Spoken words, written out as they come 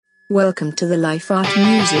Welcome to the Life Art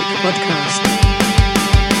Music Podcast.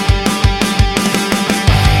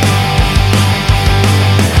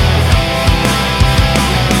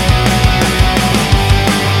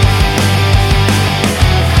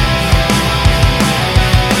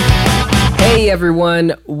 Hey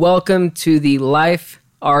everyone, welcome to the Life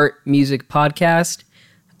Art Music Podcast.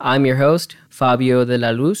 I'm your host, Fabio de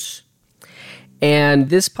la Luz. And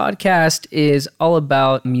this podcast is all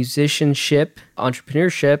about musicianship,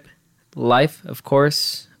 entrepreneurship, life, of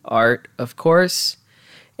course, art, of course,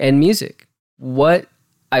 and music. What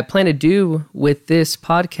I plan to do with this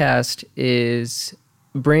podcast is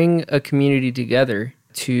bring a community together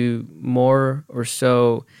to more or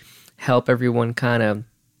so help everyone kind of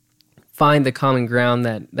find the common ground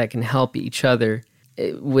that can help each other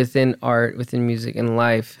within art, within music and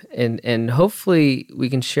life. And hopefully we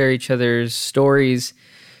can share each other's stories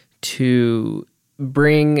to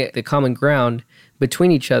bring the common ground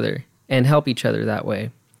between each other and help each other that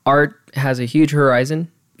way. Art has a huge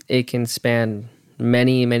horizon. It can span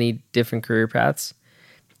many, many different career paths.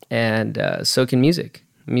 And so can music.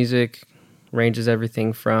 Music ranges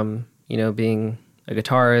everything from, being a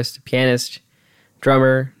guitarist, a pianist,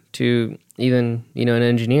 drummer, to even, an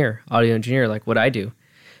engineer, audio engineer, like what I do.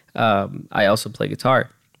 I also play guitar,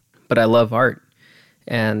 but I love art.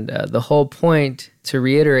 And the whole point, to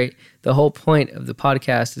reiterate, the whole point of the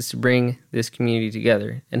podcast is to bring this community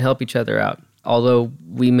together and help each other out. Although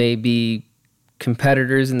we may be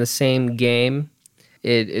competitors in the same game,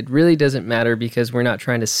 it really doesn't matter because we're not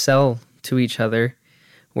trying to sell to each other.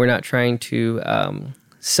 We're not trying to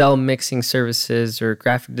sell mixing services or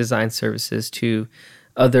graphic design services to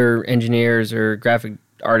other engineers or graphic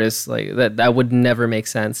artists. Like that would never make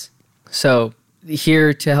sense. So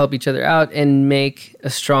here to help each other out and make a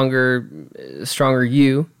stronger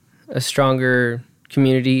you, a stronger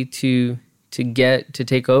community to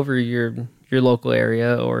take over your local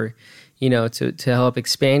area, or to help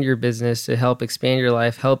expand your business, to help expand your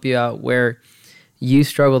life, help you out where you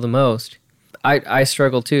struggle the most. I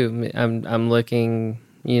struggle too. I'm looking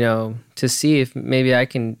to see if maybe I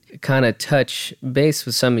can kind of touch base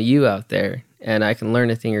with some of you out there and I can learn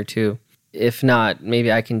a thing or two. If not, maybe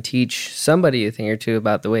I can teach somebody a thing or two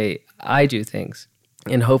about the way I do things,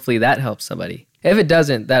 and hopefully that helps somebody. If it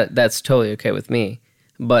doesn't, that's totally okay with me,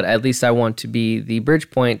 but at least I want to be the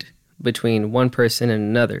bridge point between one person and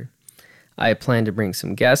another. I plan to bring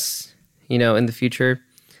some guests, in the future.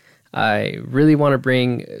 I really want to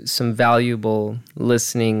bring some valuable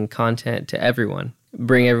listening content to everyone.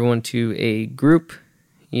 Bring everyone to a group,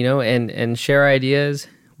 and share ideas,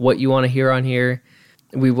 what you want to hear on here.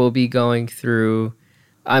 We will be going through,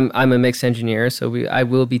 I'm a mix engineer, so I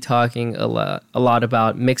will be talking a lot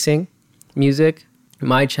about mixing music,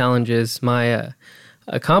 my challenges, my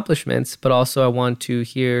accomplishments, but also I want to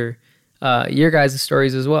hear your guys'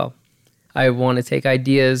 stories as well. I want to take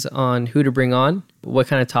ideas on who to bring on, what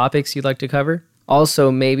kind of topics you'd like to cover.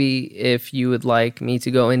 Also, maybe if you would like me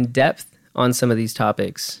to go in depth on some of these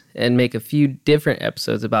topics and make a few different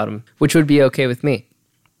episodes about them, which would be okay with me.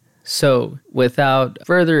 So without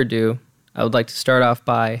further ado, I would like to start off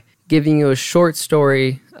by giving you a short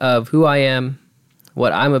story of who I am,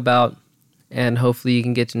 what I'm about, and hopefully you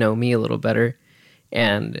can get to know me a little better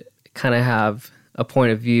and kind of have a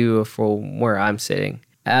point of view from where I'm sitting.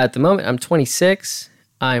 At the moment, I'm 26.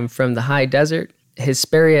 I'm from the high desert,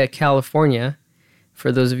 Hesperia, California.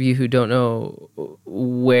 For those of you who don't know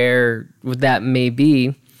where that may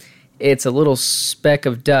be, it's a little speck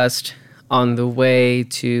of dust on the way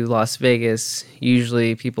to Las Vegas.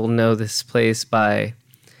 Usually people know this place by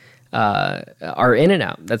our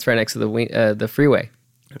In-N-Out. That's right next to the freeway.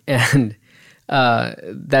 And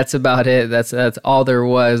that's about it. That's all there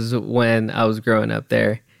was when I was growing up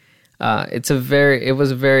there. It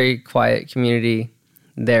was a very quiet community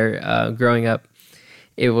there growing up.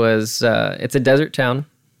 It's a desert town.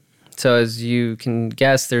 So as you can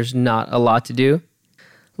guess, there's not a lot to do.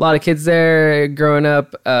 A lot of kids there growing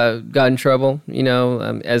up got in trouble,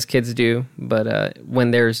 as kids do. But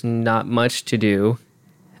when there's not much to do,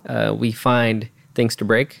 we find things to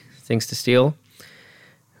break, things to steal.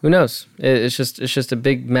 Who knows? It's just a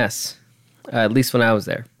big mess. At least when I was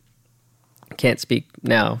there. Can't speak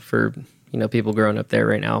now for people growing up there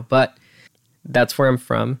right now, but that's where I'm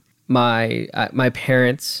from. My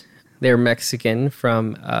parents, they're Mexican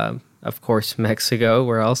from, of course, Mexico.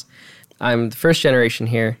 Where else? I'm the first generation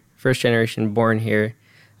here, first generation born here.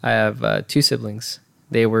 I have two siblings.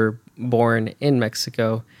 They were born in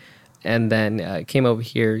Mexico and then came over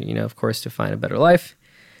here, of course, to find a better life.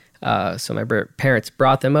 So my parents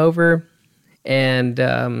brought them over, and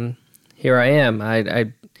here I am.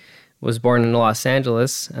 I was born in Los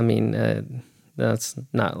Angeles. I mean, that's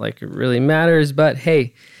not like it really matters, but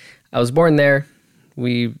hey, I was born there.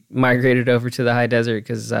 We migrated over to the high desert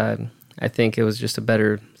because I think it was just a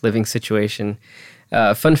better living situation.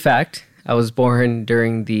 Fun fact, I was born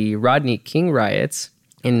during the Rodney King riots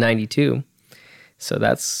in 92. So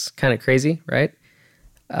that's kind of crazy, right?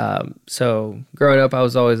 So growing up, I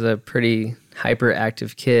was always a pretty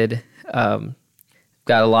hyperactive kid.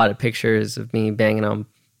 Got a lot of pictures of me banging on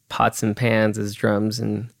pots and pans as drums,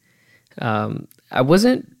 and I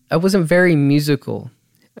wasn't very musical.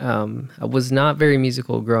 I was not very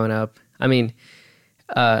musical growing up. I mean,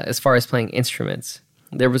 as far as playing instruments,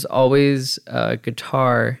 there was always a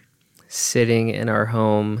guitar sitting in our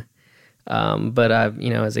home. But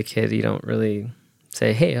as a kid, you don't really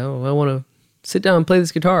say, "Hey, I want to sit down and play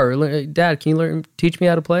this guitar." Or, "Dad, can you teach me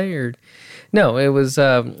how to play?" Or no, it was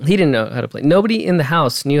he didn't know how to play. Nobody in the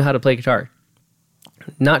house knew how to play guitar.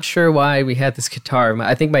 Not sure why we had this guitar.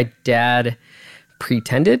 I think my dad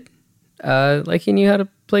pretended like he knew how to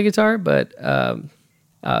play guitar, but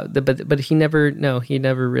he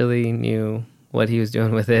never really knew what he was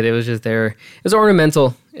doing with it. It was just there. It was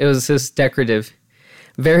ornamental. It was just decorative,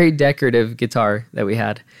 very decorative guitar that we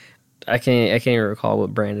had. I can't even recall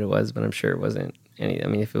what brand it was, but I'm sure it wasn't any. I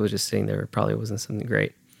mean, if it was just sitting there, it probably wasn't something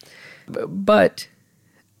great. But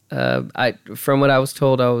from what I was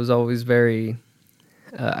told, I was always very.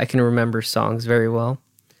 I can remember songs very well,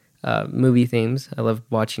 movie themes. I loved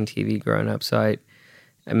watching TV growing up, so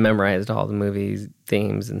I memorized all the movie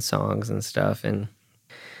themes and songs and stuff. And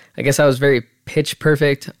I guess I was very pitch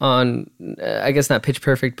perfect on. I guess not pitch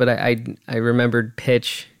perfect, but I remembered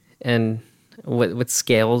pitch and what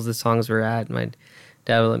scales the songs were at. My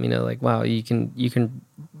dad would let me know, like, wow, you can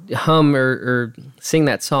hum or sing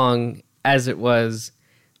that song as it was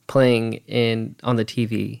playing on the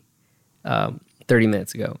TV 30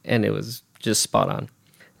 minutes ago, and it was just spot on.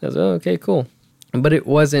 I was like, oh, okay, cool. But it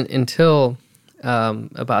wasn't until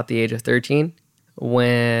about the age of 13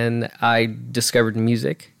 when I discovered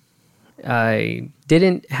music. I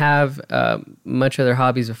didn't have much other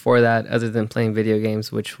hobbies before that other than playing video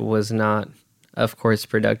games, which was not, of course,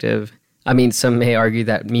 productive. I mean, some may argue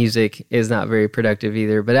that music is not very productive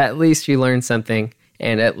either, but at least you learn something,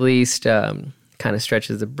 and at least kind of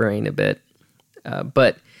stretches the brain a bit.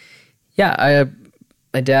 But yeah,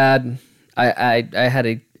 my dad,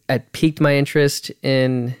 I piqued my interest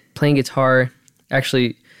in playing guitar.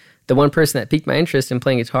 Actually, the one person that piqued my interest in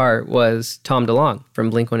playing guitar was Tom DeLonge from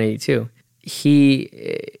Blink-182.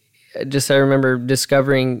 I remember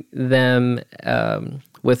discovering them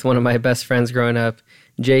with one of my best friends growing up,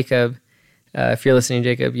 Jacob. If you're listening,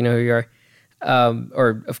 Jacob, you know who you are.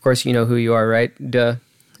 Or, of course, you know who you are, right? Duh.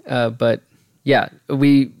 But, yeah,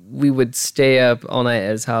 we would stay up all night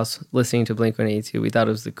at his house listening to Blink-182. We thought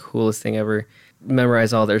it was the coolest thing ever.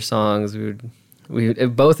 Memorize all their songs. We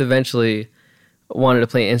both eventually wanted to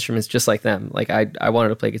play instruments just like them. Like I wanted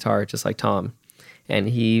to play guitar just like Tom, and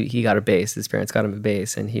he got a bass. His parents got him a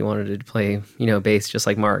bass, and he wanted to play bass just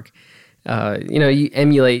like Mark. You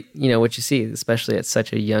emulate what you see, especially at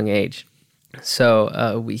such a young age.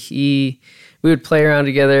 So we would play around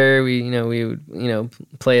together. We would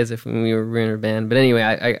play as if we were in a band. But anyway,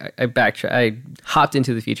 I hopped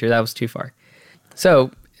into the future. That was too far.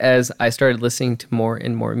 So as I started listening to more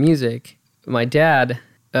and more music, my dad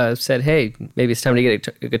said, "Hey, maybe it's time to get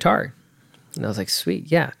a guitar." And I was like,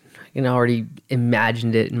 "Sweet, yeah." I already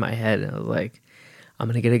imagined it in my head. And I was like, "I'm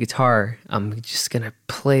gonna get a guitar. I'm just gonna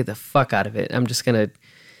play the fuck out of it.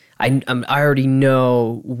 I already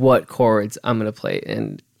know what chords I'm gonna play."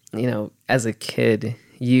 And as a kid,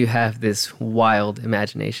 you have this wild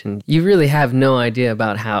imagination. You really have no idea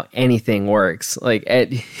about how anything works. Like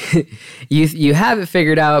you have it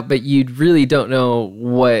figured out, but you really don't know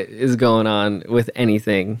what is going on with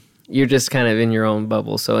anything. You're just kind of in your own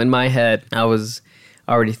bubble. So in my head, I was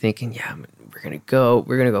already thinking, yeah, we're gonna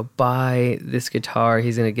go buy this guitar.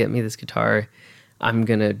 He's gonna get me this guitar. I'm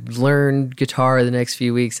gonna learn guitar the next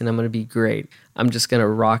few weeks, and I'm gonna be great. I'm just gonna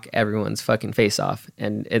rock everyone's fucking face off,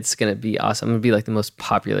 and it's gonna be awesome. I'm gonna be like the most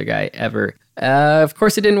popular guy ever. Of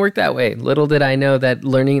course, it didn't work that way. Little did I know that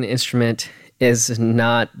learning an instrument is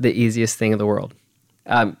not the easiest thing in the world.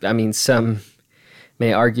 I mean, some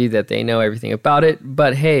may argue that they know everything about it,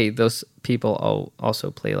 but hey, those people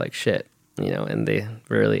also play like shit, and they're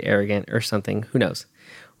really arrogant or something. Who knows?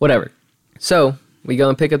 Whatever. So we go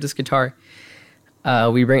and pick up this guitar.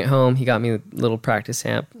 We bring it home. He got me a little practice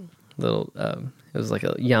amp. It was like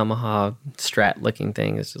a Yamaha Strat looking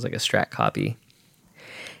thing. It's just like a Strat copy.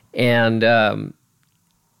 And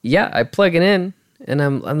I plug it in, and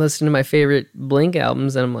I'm listening to my favorite Blink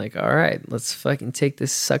albums, and I'm like, all right, let's fucking take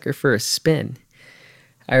this sucker for a spin.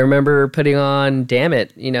 I remember putting on Damn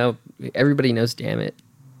It, everybody knows Damn It.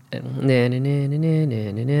 And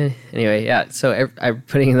anyway, yeah, so I'm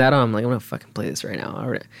putting that on. I'm like, I'm gonna fucking play this right now.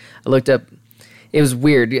 I looked up, it was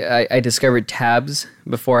weird. I discovered tabs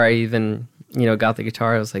before I even, got the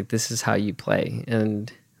guitar. I was like, this is how you play,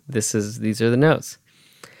 and these are the notes.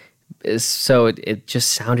 So it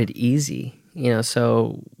just sounded easy,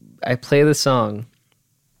 so I play the song,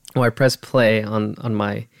 or I press play on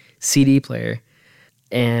my CD player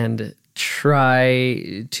and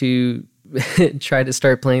try to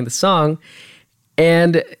start playing the song,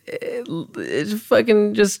 and it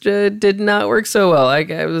fucking just did not work so well. I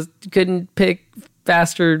couldn't pick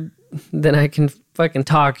faster than I can fucking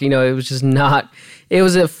talk. It was just not. It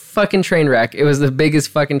was a fucking train wreck. It was the biggest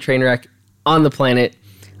fucking train wreck on the planet.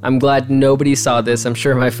 I'm glad nobody saw this. I'm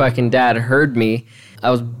sure my fucking dad heard me. I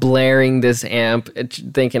was blaring this amp,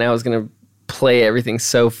 thinking I was gonna play everything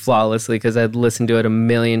so flawlessly because I'd listened to it a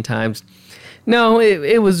million times. No,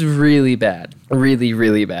 it was really bad. Really,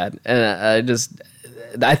 really bad. And I don't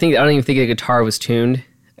even think the guitar was tuned.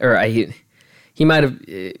 Or he might have,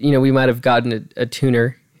 we might have gotten a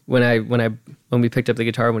tuner when we picked up the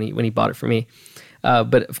guitar when he bought it for me.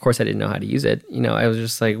 But of course I didn't know how to use it. I was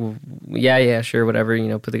just like, well, yeah, sure, whatever,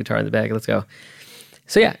 put the guitar in the bag, let's go.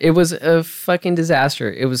 So yeah, it was a fucking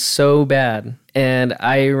disaster. It was so bad. And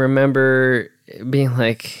I remember being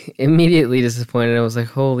like immediately disappointed. I was like,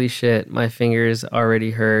 holy shit, my fingers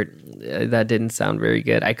already hurt. That didn't sound very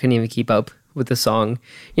good. I couldn't even keep up with the song.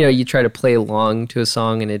 You try to play along to a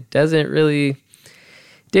song and it didn't really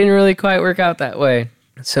quite work out that way.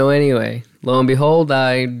 So anyway, lo and behold,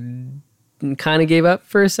 I kind of gave up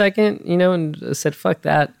for a second, and said, fuck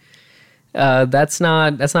that. That's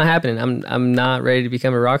not happening. I'm not ready to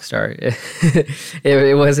become a rock star.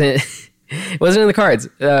 It wasn't in the cards.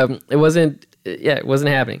 It wasn't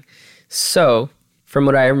happening. So from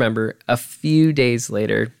what I remember, a few days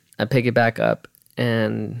later, I pick it back up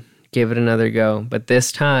and give it another go. But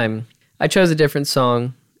this time I chose a different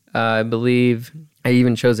song. I believe I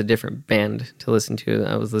even chose a different band to listen to.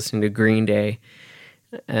 I was listening to Green Day.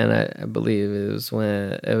 And I believe it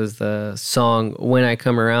was the song "When I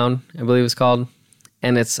Come Around," I believe it was called,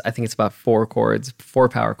 and I think it's about 4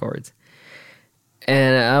 power chords.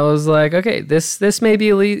 And I was like, okay, this may be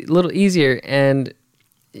a little easier, and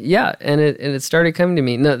yeah, and it started coming to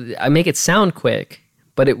me. No, I make it sound quick,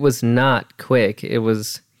 but it was not quick. It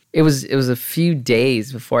was a few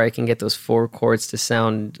days before I can get those 4 chords to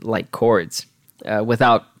sound like chords,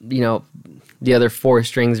 without the other 4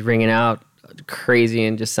 strings ringing out crazy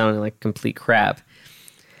and just sounding like complete crap.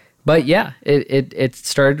 But yeah, it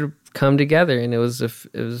started to come together, and it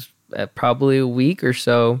was probably a week or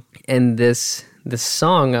so, and this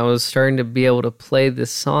song, I was starting to be able to play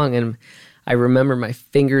this song, and I remember my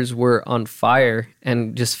fingers were on fire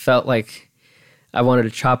and just felt like I wanted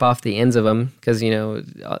to chop off the ends of them, because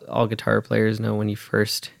all guitar players know when you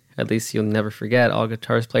first, at least you'll never forget, all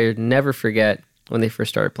guitar players never forget when they first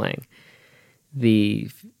started playing. The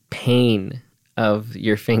pain of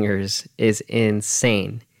your fingers is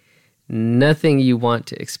insane. Nothing you want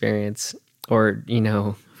to experience, or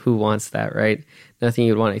who wants that, right? Nothing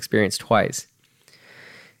you'd want to experience twice.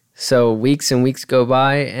 So weeks and weeks go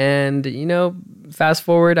by, and fast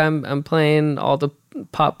forward, I'm playing all the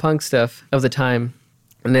pop punk stuff of the time,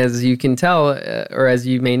 and as you can tell, or as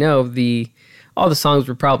you may know, all the songs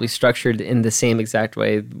were probably structured in the same exact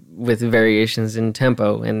way, with variations in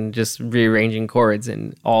tempo and just rearranging chords.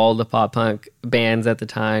 And all the pop punk bands at the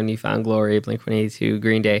time, New Found Glory, Blink-182,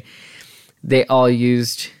 Green Day, they all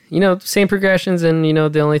used, same progressions. And,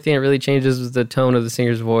 the only thing that really changes was the tone of the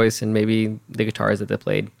singer's voice and maybe the guitars that they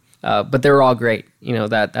played. But they were all great.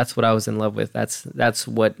 That's what I was in love with. That's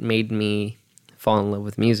what made me fall in love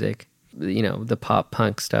with music. The pop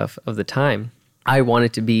punk stuff of the time. I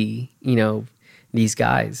wanted to be, these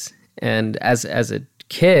guys. And as a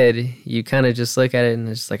kid, you kind of just look at it and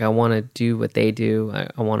it's like, I want to do what they do.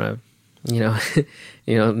 I want to,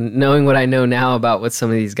 knowing what I know now about what some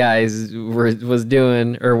of these guys were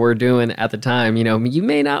doing at the time, you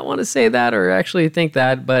may not want to say that or actually think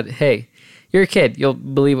that, but hey, you're a kid. You'll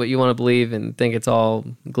believe what you want to believe and think it's all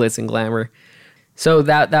glitz and glamour. So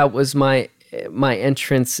that was my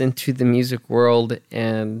entrance into the music world,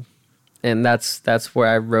 and that's where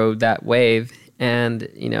I rode that wave. And,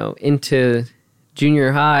 into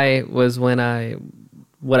junior high was when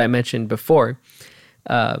what I mentioned before,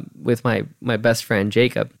 with my best friend,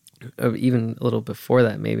 Jacob, or even a little before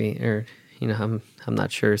that, maybe, or, I'm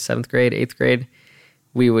not sure, 7th grade, 8th grade,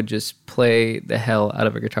 we would just play the hell out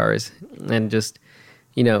of our guitars and just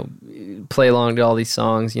play along to all these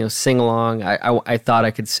songs, sing along. I thought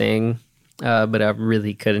I could sing, but I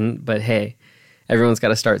really couldn't. But hey, everyone's got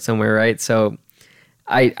to start somewhere, right? So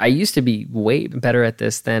I used to be way better at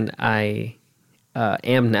this than I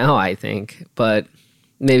am now, I think. But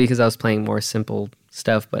maybe because I was playing more simple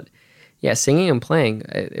stuff. But yeah, singing and playing,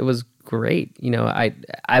 it was great.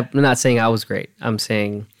 I'm not saying I was great. I'm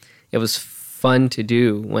saying it was fun to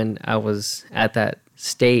do when I was at that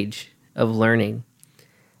stage of learning,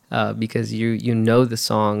 because you know the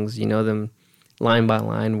songs, you know them line by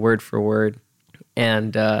line, word for word,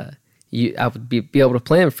 and I would be able to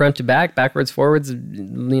play them front to back, backwards, forwards,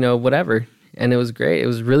 whatever, and it was great. It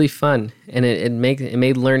was really fun, and it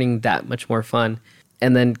made learning that much more fun.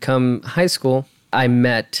 And then come high school, I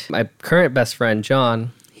met my current best friend,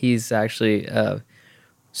 John. He's actually a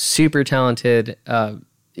super talented,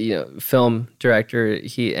 film director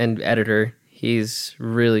and editor. He's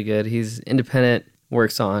really good. He's independent,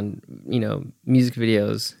 works on, music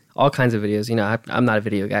videos, all kinds of videos. I'm not a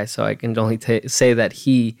video guy, so I can only say that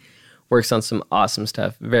he works on some awesome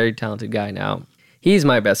stuff. Very talented guy now. He's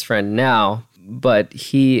my best friend now, but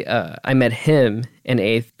I met him in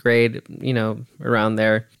 8th grade, around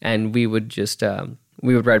there, and we would just,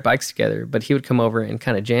 we would ride bikes together, but he would come over and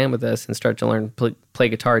kind of jam with us and start to learn play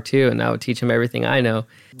guitar too, and I would teach him everything I know,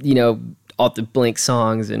 all the Blink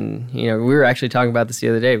songs, and, we were actually talking about this the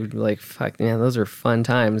other day. We'd be like, fuck, man, those are fun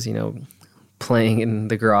times, playing in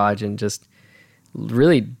the garage and just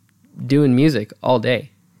really doing music all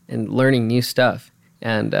day and learning new stuff.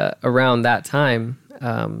 And around that time,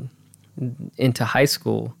 into high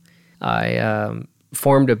school, I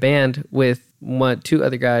formed a band with two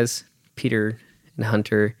other guys, Peter and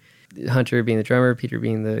Hunter. Hunter being the drummer, Peter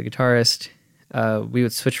being the guitarist. We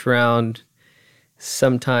would switch around.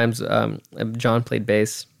 Sometimes John played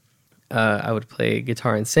bass. I would play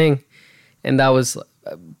guitar and sing. And that was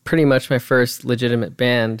pretty much my first legitimate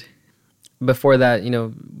band. Before that,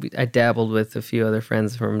 I dabbled with a few other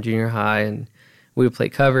friends from junior high, and we would play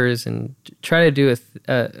covers and try to do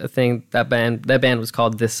a thing. That band was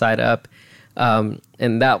called This Side Up,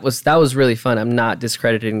 and that was really fun. I'm not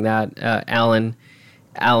discrediting that. Alan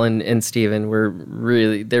and Steven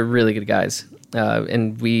they're really good guys,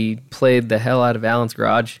 and we played the hell out of Alan's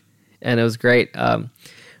garage, and it was great.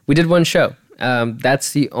 We did one show.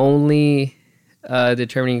 That's the only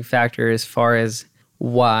determining factor as far as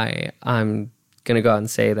why I'm gonna go out and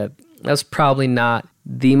say that was probably not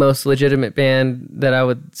the most legitimate band that I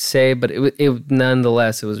would say, but it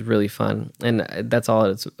nonetheless, it was really fun. And that's all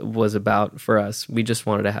it was about for us. We just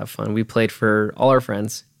wanted to have fun. We played for all our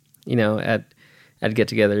friends, at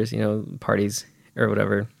get-togethers, parties or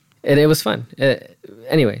whatever. And it was fun.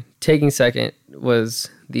 Anyway, Taking Second was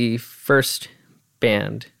the first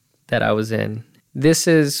band that I was in. This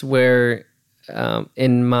is where,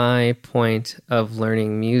 in my point of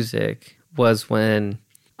learning music, was when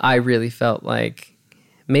I really felt like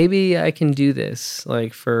maybe I can do this,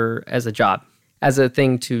 like as a job, as a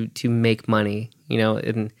thing to make money,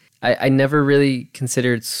 and I never really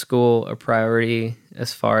considered school a priority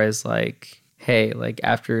as far as like, hey, like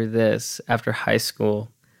after high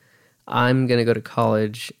school, I'm going to go to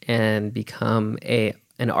college and become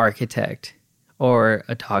an architect or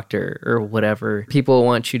a doctor or whatever people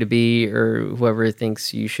want you to be, or whoever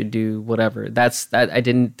thinks you should do whatever. I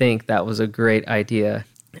didn't think that was a great idea.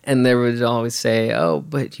 And they would always say, oh,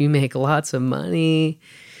 but you make lots of money,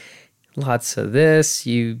 lots of this,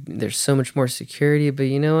 there's so much more security. But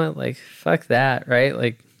you know what? Like, fuck that, right?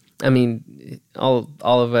 Like, I mean, all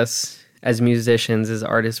of us as musicians, as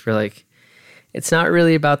artists, we're like, it's not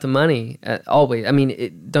really about the money always. I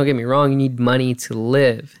mean, don't get me wrong, you need money to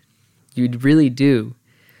live. You really do.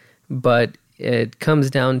 But it comes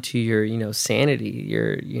down to your, sanity,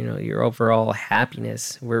 your overall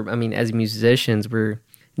happiness. As musicians, we're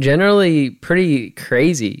generally pretty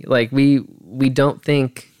crazy. Like we don't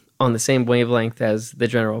think on the same wavelength as the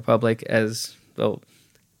general public,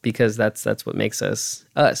 because that's what makes us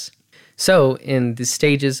us. So in the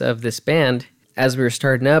stages of this band, as we were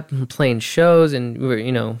starting up and playing shows, and we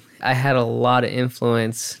were, I had a lot of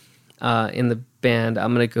influence in the band.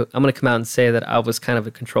 I'm gonna come out and say that I was kind of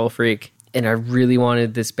a control freak, and I really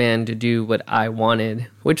wanted this band to do what I wanted,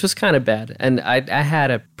 which was kind of bad. And I had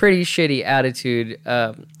a pretty shitty attitude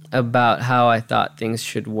about how I thought things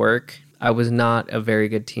should work. I was not a very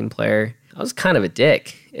good team player. I was kind of a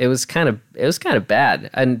dick. It was kind of bad.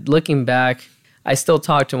 And looking back, I still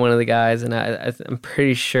talk to one of the guys, and I'm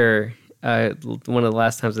pretty sure one of the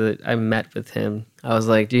last times that I met with him, I was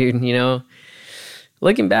like, dude,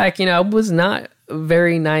 looking back, I was not a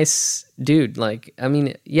very nice dude. Like, I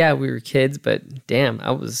mean, yeah, we were kids, but damn,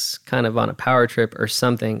 I was kind of on a power trip or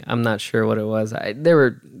something. I'm not sure what it was.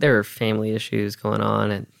 There were family issues going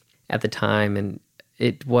on at the time, and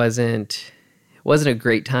it wasn't a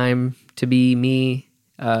great time to be me.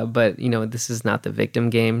 But this is not the victim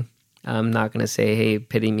game. I'm not going to say, hey,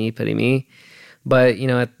 pity me. But,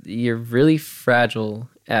 you're really fragile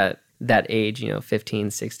at that age, 15,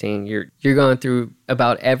 16. You're going through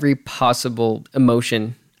about every possible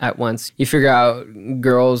emotion at once. You figure out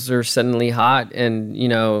girls are suddenly hot and,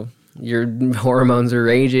 your hormones are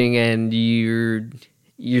raging and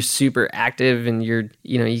you're super active and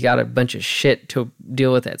you got a bunch of shit to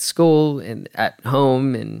deal with at school and at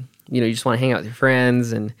home and, you just want to hang out with your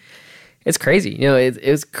friends and it's crazy. It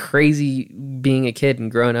was crazy being a kid and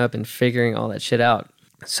growing up and figuring all that shit out.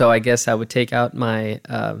 So I guess I would take out my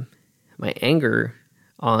my anger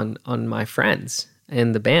on my friends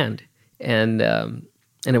and the band, and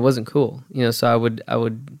it wasn't cool.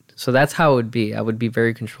 So that's how it would be. I would be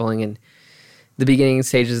very controlling in the beginning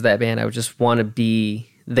stages of that band. I would just want to be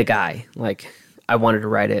the guy. Like, I wanted to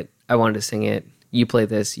write it. I wanted to sing it. You play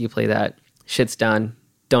this. You play that. Shit's done.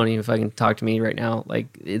 Don't even fucking talk to me right now. Like,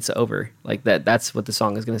 it's over. Like, that's what the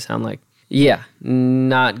song is going to sound like. Yeah,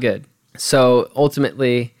 not good. So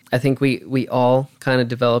ultimately, I think we all kind of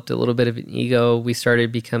developed a little bit of an ego. We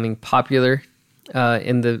started becoming popular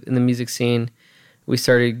in the music scene. We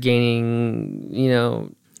started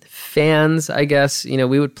gaining, fans, I guess.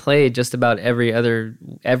 We would play just about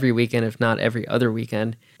every weekend, if not every other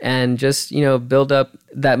weekend, and just build up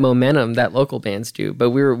that momentum that local bands do.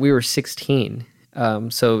 But we were 16.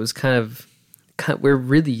 So it was kind of we're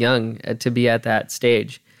really young to be at that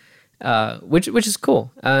stage, which is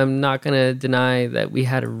cool. I'm not going to deny that we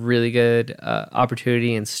had a really good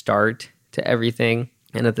opportunity and start to everything.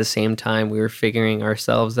 And at the same time, we were figuring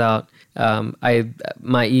ourselves out.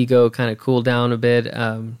 My ego kind of cooled down a bit,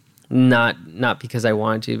 not because I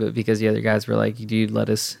wanted to, but because the other guys were like, dude, let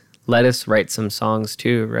us write some songs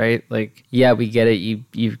too, right? Like, yeah, we get it.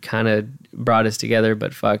 You kind of brought us together,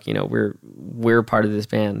 but fuck, we're part of this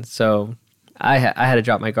band. So I had to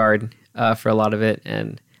drop my guard for a lot of it,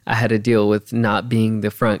 and I had to deal with not being the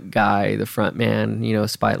front guy, the front man,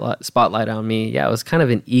 spotlight on me. Yeah, it was kind of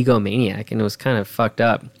an egomaniac, and it was kind of fucked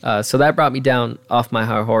up. So that brought me down off my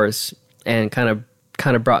high horse and kind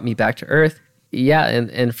of brought me back to earth. Yeah,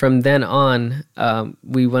 and from then on,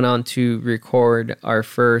 we went on to record our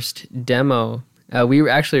first demo. We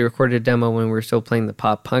actually recorded a demo when we were still playing the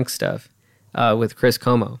pop punk stuff with Chris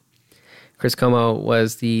Como. Chris Como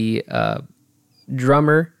was the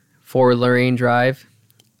drummer for Lorraine Drive.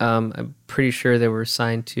 I'm pretty sure they were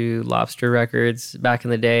signed to Lobster Records back in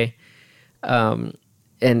the day. And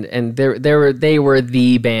they were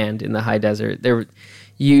the band in the high desert.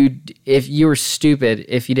 If you were stupid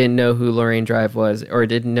if you didn't know who Lorraine Drive was or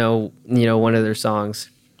didn't know one of their songs,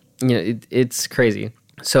 it's crazy.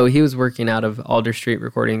 So he was working out of Alder Street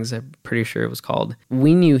Recordings. I'm pretty sure it was called.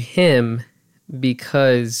 We knew him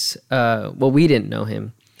because we didn't know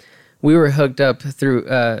him. We were hooked up through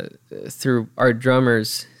our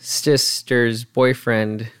drummer's sister's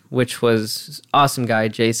boyfriend, which was awesome guy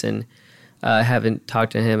Jason. I haven't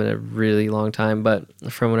talked to him in a really long time, but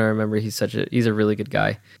from what I remember, he's a really good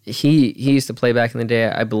guy. He used to play back in the day,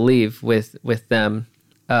 I believe, with them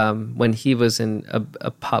when he was in a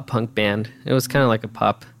pop punk band. It was kind of like a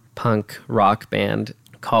pop punk rock band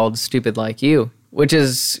called Stupid Like You, which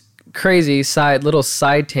is crazy. Little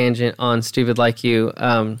side tangent on Stupid Like You.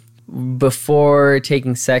 Before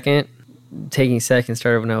Taking Second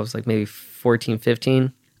started when I was like maybe 14,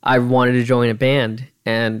 15. I wanted to join a band,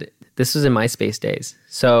 and this was in MySpace days.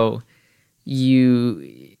 So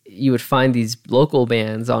you would find these local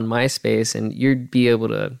bands on MySpace, and you'd be able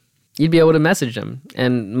to message them,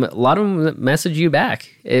 and a lot of them message you back.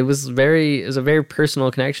 It was a very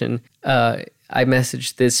personal connection. I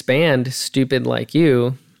messaged this band, Stupid Like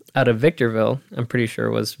You, out of Victorville. I'm pretty sure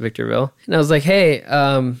it was Victorville, and I was like, hey,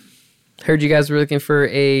 heard you guys were looking for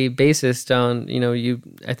a bassist on,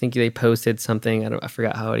 I think they posted something. I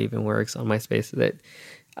forgot how it even works on MySpace, that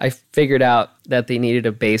I figured out that they needed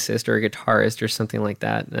a bassist or a guitarist or something like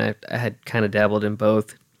that. And I had kind of dabbled in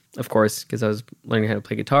both, of course, because I was learning how to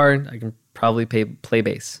play guitar. I can probably play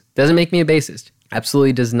bass. Doesn't make me a bassist.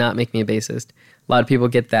 Absolutely does not make me a bassist. A lot of people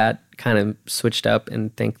get that kind of switched up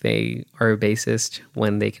and think they are a bassist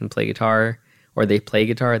when they can play guitar, or they play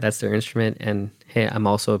guitar, that's their instrument, and hey, I'm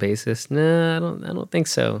also a bassist. No, I don't think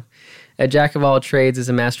so. A jack of all trades is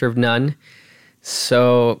a master of none.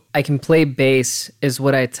 So I can play bass is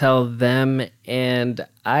what I tell them, and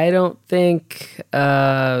I don't think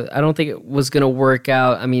it was gonna work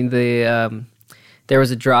out. I mean, there was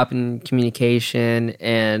a drop in communication,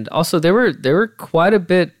 and also they were quite a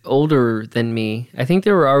bit older than me. I think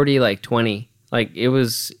they were already like 20. Like it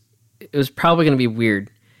was probably going to be weird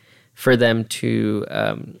for them to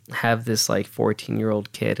have this like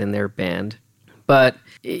 14-year-old kid in their band. But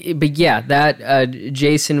yeah, that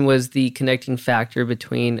Jason was the connecting factor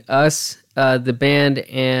between us, the band,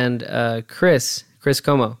 and Chris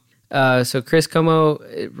Como. So Chris Como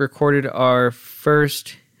recorded our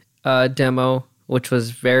first demo, which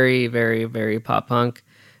was very, very, very pop punk.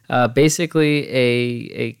 Basically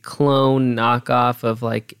a clone knockoff of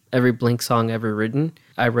like every Blink song ever written.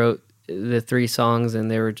 I wrote the 3 songs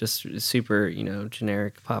and they were just super,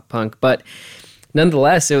 generic pop punk. But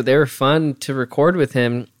nonetheless, they were fun to record with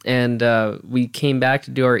him. And we came back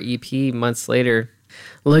to do our EP months later.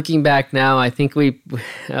 Looking back now, I think we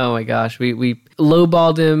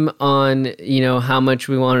lowballed him on, how much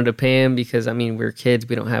we wanted to pay him because, we're kids,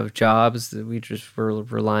 we don't have jobs. We just were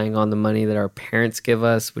relying on the money that our parents give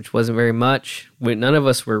us, which wasn't very much. None of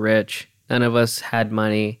us were rich. None of us had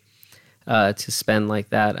money to spend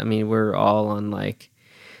like that. We're all on like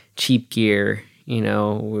cheap gear,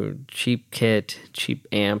 cheap kit, cheap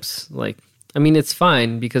amps. It's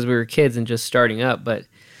fine because we were kids and just starting up, but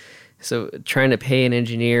so trying to pay an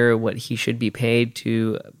engineer what he should be paid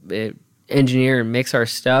to engineer and mix our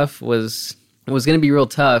stuff was going to be real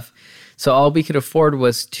tough. So all we could afford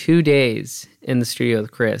was 2 days in the studio with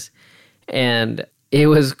Chris. And it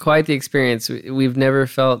was quite the experience. We've never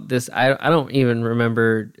felt this. I don't even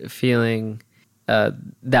remember feeling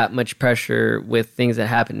that much pressure with things that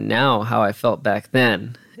happen now, how I felt back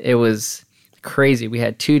then. It was crazy. We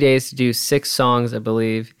had 2 days to do 6 songs, I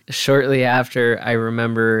believe. Shortly after, I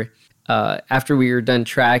remember... after we were done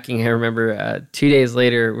tracking, I remember 2 days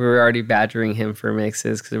later, we were already badgering him for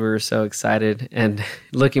mixes because we were so excited. And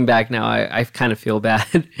looking back now, I kind of feel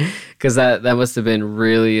bad because that must have been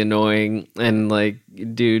really annoying. And like,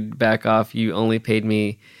 dude, back off. You only paid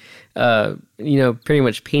me, pretty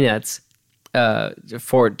much peanuts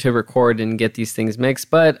to record and get these things mixed.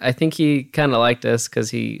 But I think he kind of liked us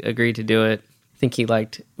because he agreed to do it. I think he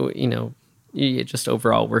liked, just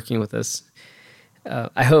overall working with us.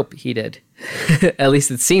 I hope he did. At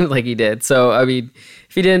least it seemed like he did. So,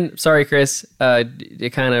 if he didn't, sorry, Chris.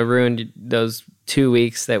 It kind of ruined those 2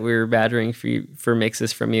 weeks that we were badgering for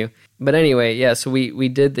mixes from you. But anyway, yeah, so we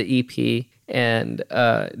did the EP. And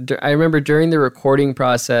I remember during the recording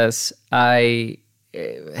process, I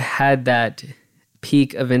had that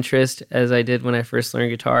peak of interest as I did when I first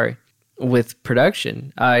learned guitar with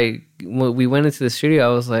production. When we went into the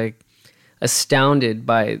studio, I was like, astounded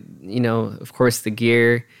by, of course, the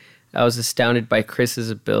gear. I was astounded by Chris's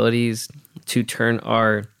abilities to turn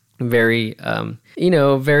our very,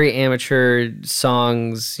 very amateur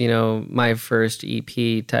songs, my first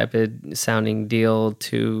EP type of sounding deal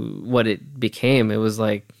to what it became. It was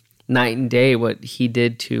like night and day what he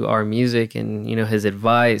did to our music and, his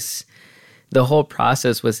advice. The whole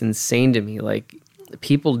process was insane to me. Like,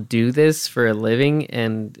 people do this for a living,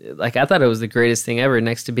 and like I thought it was the greatest thing ever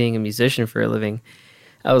next to being a musician for a living.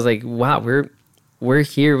 I was like, wow, we're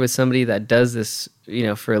here with somebody that does this,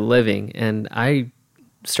 for a living. And I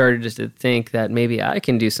started just to think that maybe I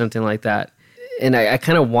can do something like that. And I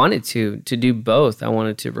kind of wanted to do both. I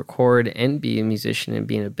wanted to record and be a musician and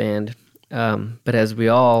be in a band. But as we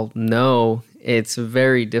all know, it's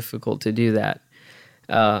very difficult to do that.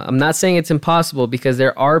 I'm not saying it's impossible because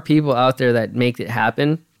there are people out there that make it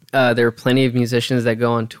happen. There are plenty of musicians that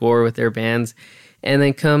go on tour with their bands and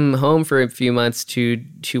then come home for a few months to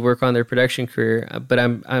work on their production career. But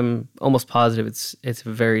I'm almost positive it's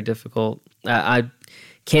very difficult. I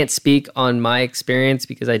can't speak on my experience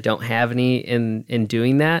because I don't have any in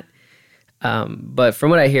doing that. But from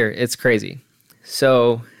what I hear, it's crazy.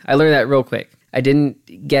 So I learned that real quick.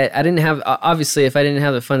 Obviously, if I didn't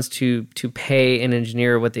have the funds to pay an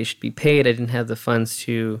engineer what they should be paid, I didn't have the funds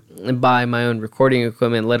to buy my own recording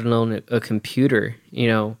equipment, let alone a computer.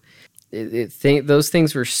 Those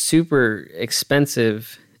things were super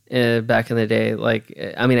expensive back in the day.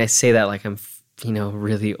 Like, I say that like I'm,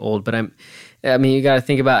 really old, but you got to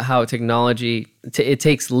think about how technology, it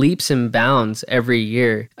takes leaps and bounds every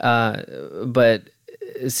year. But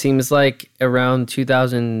it seems like around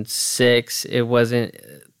 2006, it wasn't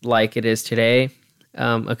like it is today.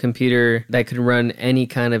 A computer that could run any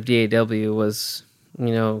kind of DAW was,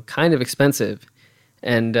 kind of expensive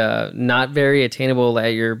and not very attainable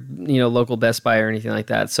at your, local Best Buy or anything like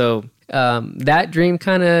that. So that dream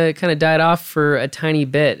kind of died off for a tiny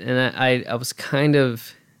bit, and I was kind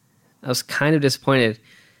of disappointed.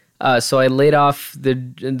 So I laid off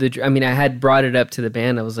I had brought it up to the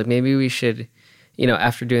band. I was like, maybe we should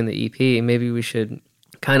after doing the EP, maybe we should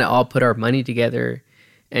kind of all put our money together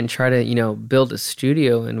and try to, build a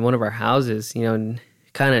studio in one of our houses, and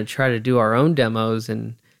kind of try to do our own demos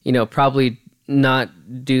and, probably not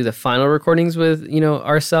do the final recordings with,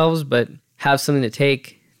 ourselves, but have something to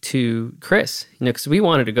take to Chris, because we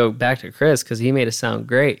wanted to go back to Chris because he made us sound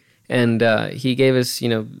great. And he gave us,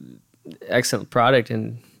 excellent product,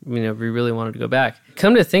 and, we really wanted to go back.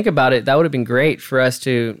 Come to think about it, that would have been great for us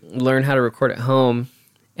to learn how to record at home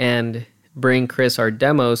and bring Chris our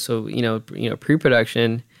demos, so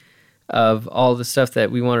pre-production of all the stuff that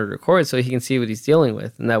we wanted to record, so he can see what he's dealing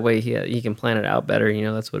with, and that way he can plan it out better.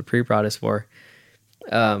 That's what pre-prod is for.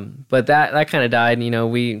 But that kind of died.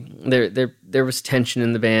 There was tension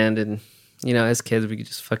in the band, and as kids we could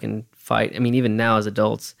just fucking fight. I mean, even now as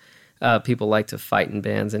adults, people like to fight in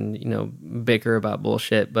bands and bicker about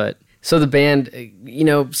bullshit. But so the band,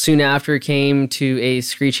 soon after came to a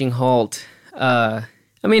screeching halt.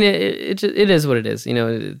 I mean, it is what it is.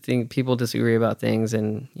 I think people disagree about things,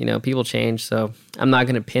 and, people change. So I'm not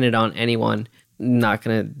going to pin it on anyone. I'm not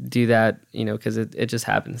going to do that, because it just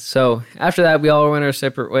happens. So after that, we all went our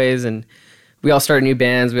separate ways, and we all started new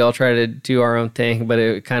bands. We all tried to do our own thing, but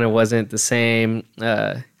it kind of wasn't the same.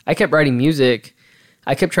 I kept writing music.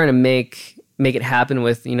 I kept trying to make it happen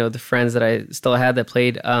with, the friends that I still had that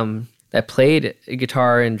played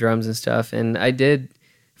guitar and drums and stuff. And I did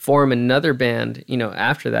form another band,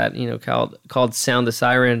 after that, called Sound the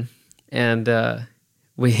Siren. And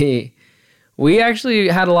we actually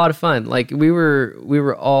had a lot of fun. Like we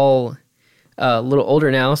were all a little older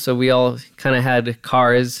now, so we all kind of had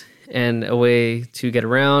cars and a way to get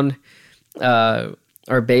around.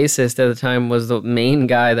 Our bassist at the time was the main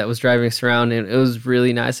guy that was driving us around, and it was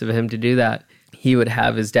really nice of him to do that. He would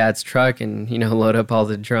have his dad's truck and, load up all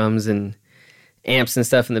the drums and amps and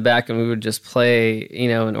stuff in the back, and we would just play,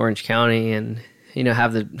 in Orange County, and,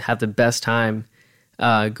 have the best time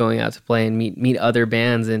going out to play and meet other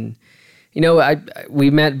bands. And, we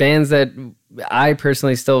met bands that I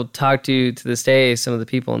personally still talk to this day, some of the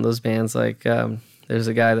people in those bands. Like there's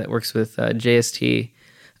a guy that works with JST.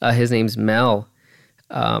 His name's Mel.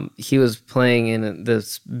 He was playing in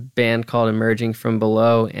this band called Emerging from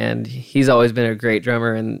Below, and he's always been a great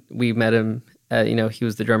drummer. And we met him, he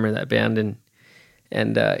was the drummer of that band,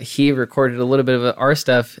 and he recorded a little bit of our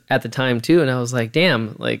stuff at the time too. And I was like,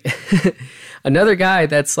 damn, like another guy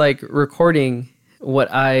that's like recording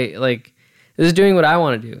what I like, is doing what I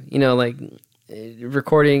want to do, like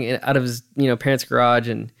recording out of his, parents' garage,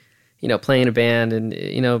 and, playing a band. And,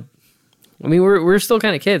 I mean, we're still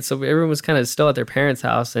kind of kids, so everyone was kind of still at their parents'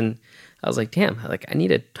 house, and I was like, damn, like I need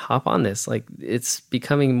to hop on this. Like it's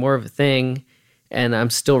becoming more of a thing, and I'm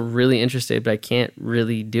still really interested, but I can't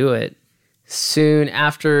really do it. Soon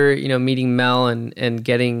after, meeting Mel and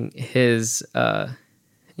getting his,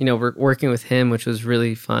 working with him, which was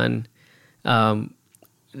really fun.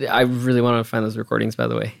 I really want to find those recordings, by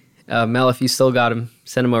the way. Mel, if you still got them,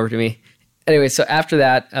 send them over to me. Anyway, so after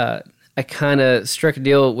that, I kind of struck a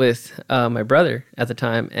deal with my brother at the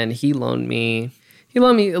time, and he loaned me a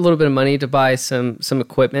little bit of money to buy some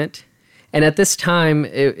equipment. And at this time,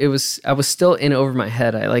 I was still in over my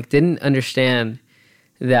head. I didn't understand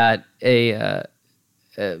that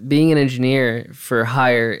being an engineer for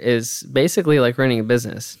hire is basically like running a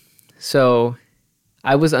business. So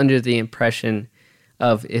I was under the impression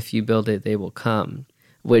of if you build it, they will come,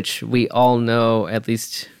 which we all know, at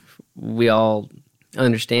least we all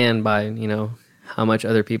understand by, how much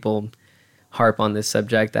other people harp on this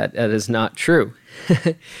subject, that is not true.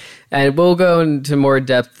 And we'll go into more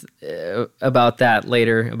depth about that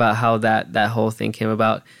later, about how that whole thing came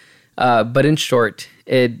about. But in short,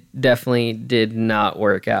 it definitely did not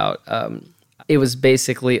work out. It was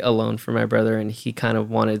basically a loan for my brother, and he kind of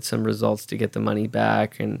wanted some results to get the money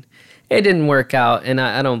back, and it didn't work out. And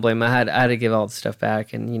I don't blame him. I had to give all the stuff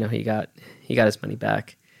back, and he got his money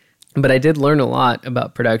back. But I did learn a lot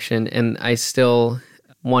about production, and I still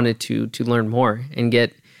wanted to learn more and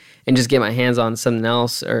just get my hands on something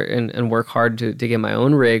else, and work hard to get my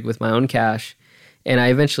own rig with my own cash. And I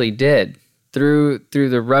eventually did. Through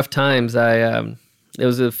the rough times, it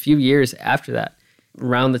was a few years after that,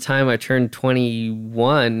 around the time I turned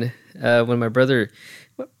 21, when my brother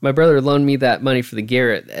loaned me that money for the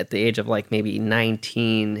gear at the age of like maybe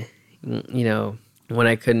 19, when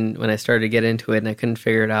I started to get into it and I couldn't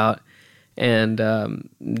figure it out, and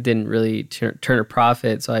didn't really turn a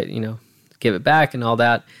profit, so I give it back and all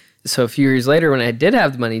that. So a few years later, when I did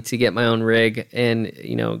have the money to get my own rig and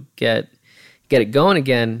get it going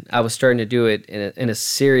again, I was starting to do it in a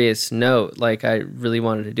serious note. Like I really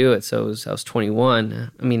wanted to do it. So I was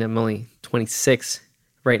 21. I mean, I'm only 26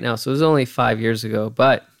 right now. So it was only 5 years ago,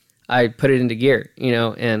 but I put it into gear,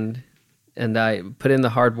 and I put in the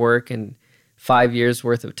hard work and 5 years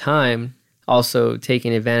worth of time, also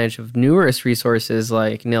taking advantage of numerous resources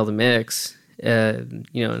like Nail the Mix,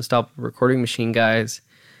 Unstoppable Recording Machine guys,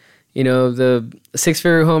 the Six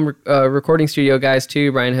Figure Home recording studio guys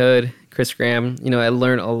too, Brian Hood, Chris Graham. I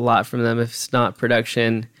learned a lot from them. If it's not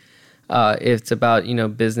production, it's about,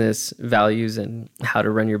 business values and how to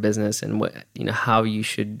run your business and what, how you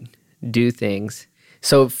should do things.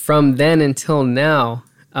 So from then until now,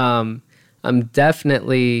 I'm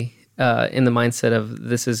definitely in the mindset of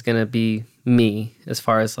this is going to be me as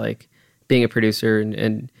far as like being a producer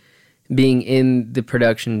and being in the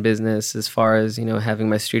production business as far as, having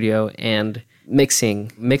my studio and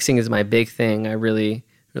mixing. Mixing is my big thing. I really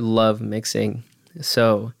love mixing.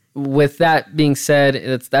 So with that being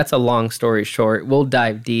said, that's a long story short. We'll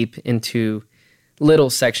dive deep into little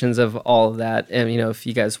sections of all of that, and if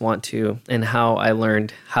you guys want to, and how I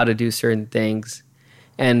learned how to do certain things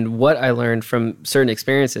and what I learned from certain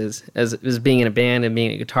experiences as being in a band and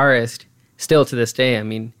being a guitarist. Still to this day,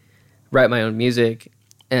 write my own music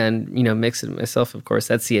and mix it myself. Of course,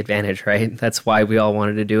 that's the advantage, right? That's why we all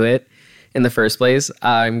wanted to do it in the first place.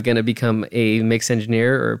 I'm going to become a mix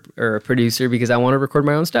engineer or a producer because I want to record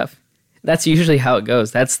my own stuff. That's usually how it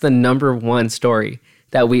goes. That's the number one story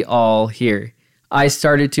that we all hear. I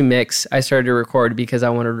started to mix, I started to record because I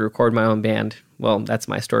wanted to record my own band. Well, that's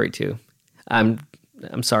my story too. I'm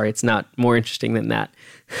sorry, it's not more interesting than that.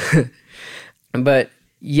 But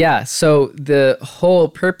yeah, so the whole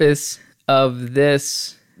purpose of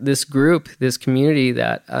this group, this community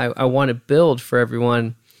that I want to build for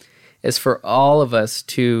everyone is for all of us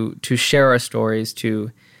to share our stories,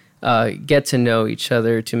 to get to know each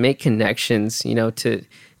other, to make connections, to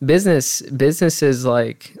businesses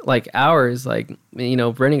like ours,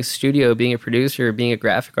 running a studio, being a producer, being a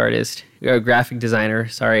graphic artist, or a graphic designer,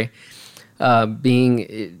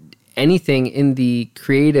 being anything in the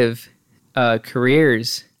creative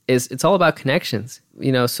careers it's all about connections,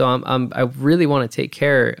 so I really want to take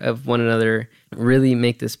care of one another, really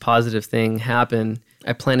make this positive thing happen.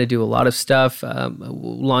 I plan to do a lot of stuff.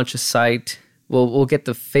 We'll launch a site. We'll get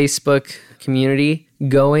the Facebook community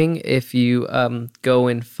going. If you go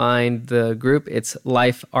and find the group, it's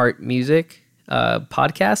Life Art Music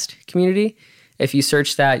podcast community. If you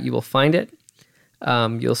search that, you will find it.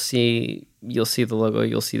 You'll see the logo.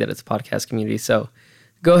 You'll see that it's a podcast community. So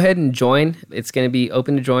go ahead and join. It's going to be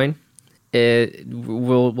open to join.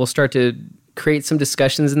 We'll start to create some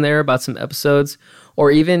discussions in there about some episodes,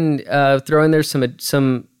 or even throw in there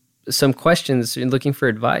some questions and looking for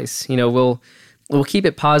advice. We'll keep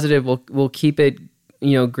it positive. We'll keep it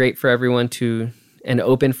great for everyone and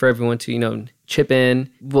open for everyone to chip in.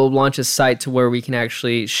 We'll launch a site to where we can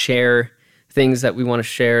actually share things that we want to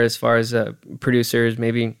share as far as producers.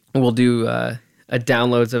 Maybe we'll do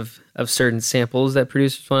downloads of certain samples that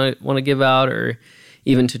producers want to give out, or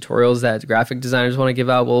even tutorials that graphic designers want to give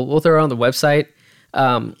out. We'll throw it on the website.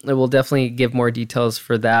 We'll definitely give more details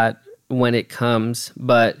for that when it comes.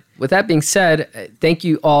 But with that being said, thank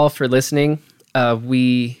you all for listening.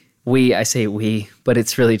 I say we, but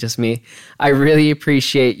it's really just me. I really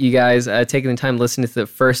appreciate you guys taking the time to listen to the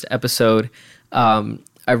first episode.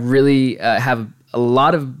 I really have a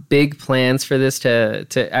lot of big plans for this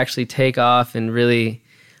to actually take off, and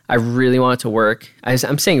I really want it to work.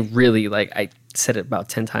 I'm saying really, like I said it about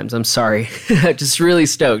 10 times. I'm sorry. Just really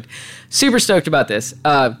stoked. Super stoked about this.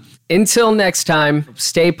 Until next time,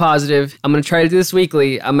 stay positive. I'm going to try to do this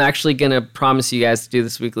weekly. I'm actually going to promise you guys to do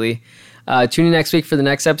this weekly. Tune in next week for the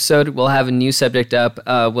next episode. We'll have a new subject up.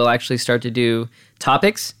 We'll actually start to do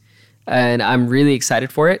topics, and I'm really excited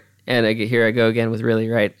for it. And here I go again with really,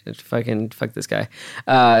 right? Fuck this guy.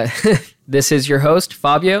 This is your host,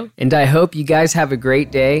 Fabio, and I hope you guys have a great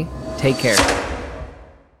day. Take care.